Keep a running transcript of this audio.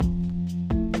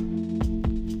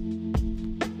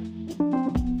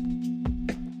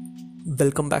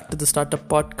Welcome back to the Startup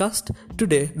Podcast.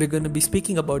 Today we're going to be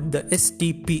speaking about the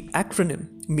STP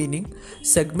acronym, meaning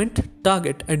Segment,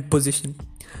 Target and Position.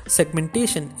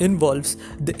 Segmentation involves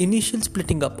the initial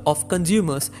splitting up of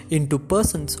consumers into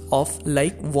persons of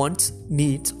like wants,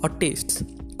 needs or tastes.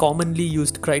 Commonly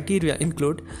used criteria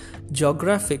include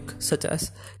geographic such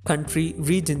as country,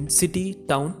 region, city,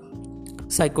 town,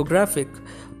 psychographic,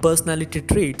 personality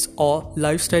traits or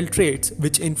lifestyle traits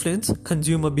which influence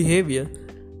consumer behavior,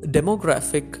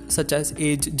 demographic such as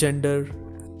age, gender,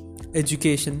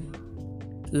 education,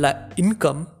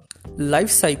 income,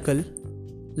 life cycle,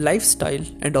 lifestyle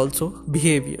and also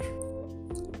behavior.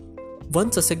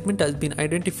 Once a segment has been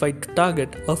identified to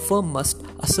target, a firm must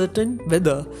ascertain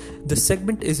whether the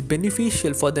segment is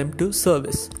beneficial for them to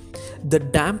service. The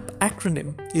DAMP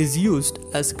acronym is used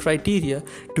as criteria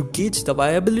to gauge the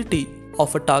viability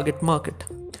of a target market.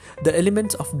 The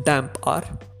elements of DAMP are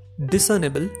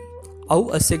discernible, how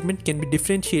a segment can be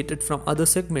differentiated from other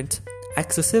segments;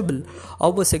 accessible,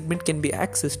 how a segment can be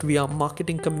accessed via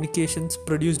marketing communications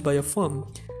produced by a firm;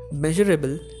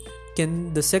 measurable,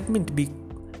 can the segment be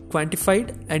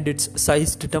quantified and its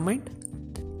size determined;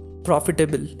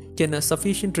 profitable, can a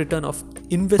sufficient return of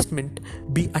investment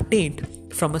be attained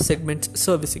from a segment's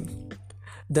servicing.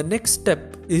 The next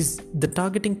step is the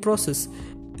targeting process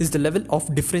is the level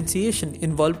of differentiation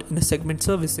involved in a segment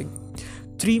servicing.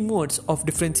 3 modes of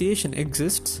differentiation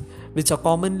exists which are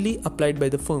commonly applied by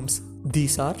the firms.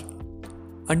 These are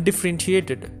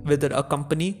undifferentiated, whether a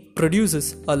company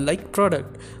produces a like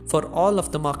product for all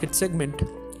of the market segment;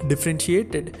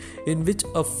 differentiated, in which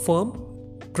a firm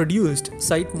produced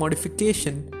slight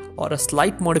modification or a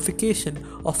slight modification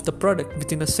of the product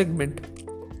within a segment;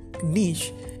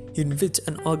 niche, in which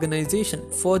an organization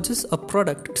forges a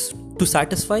product to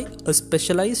satisfy a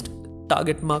specialized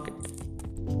target market.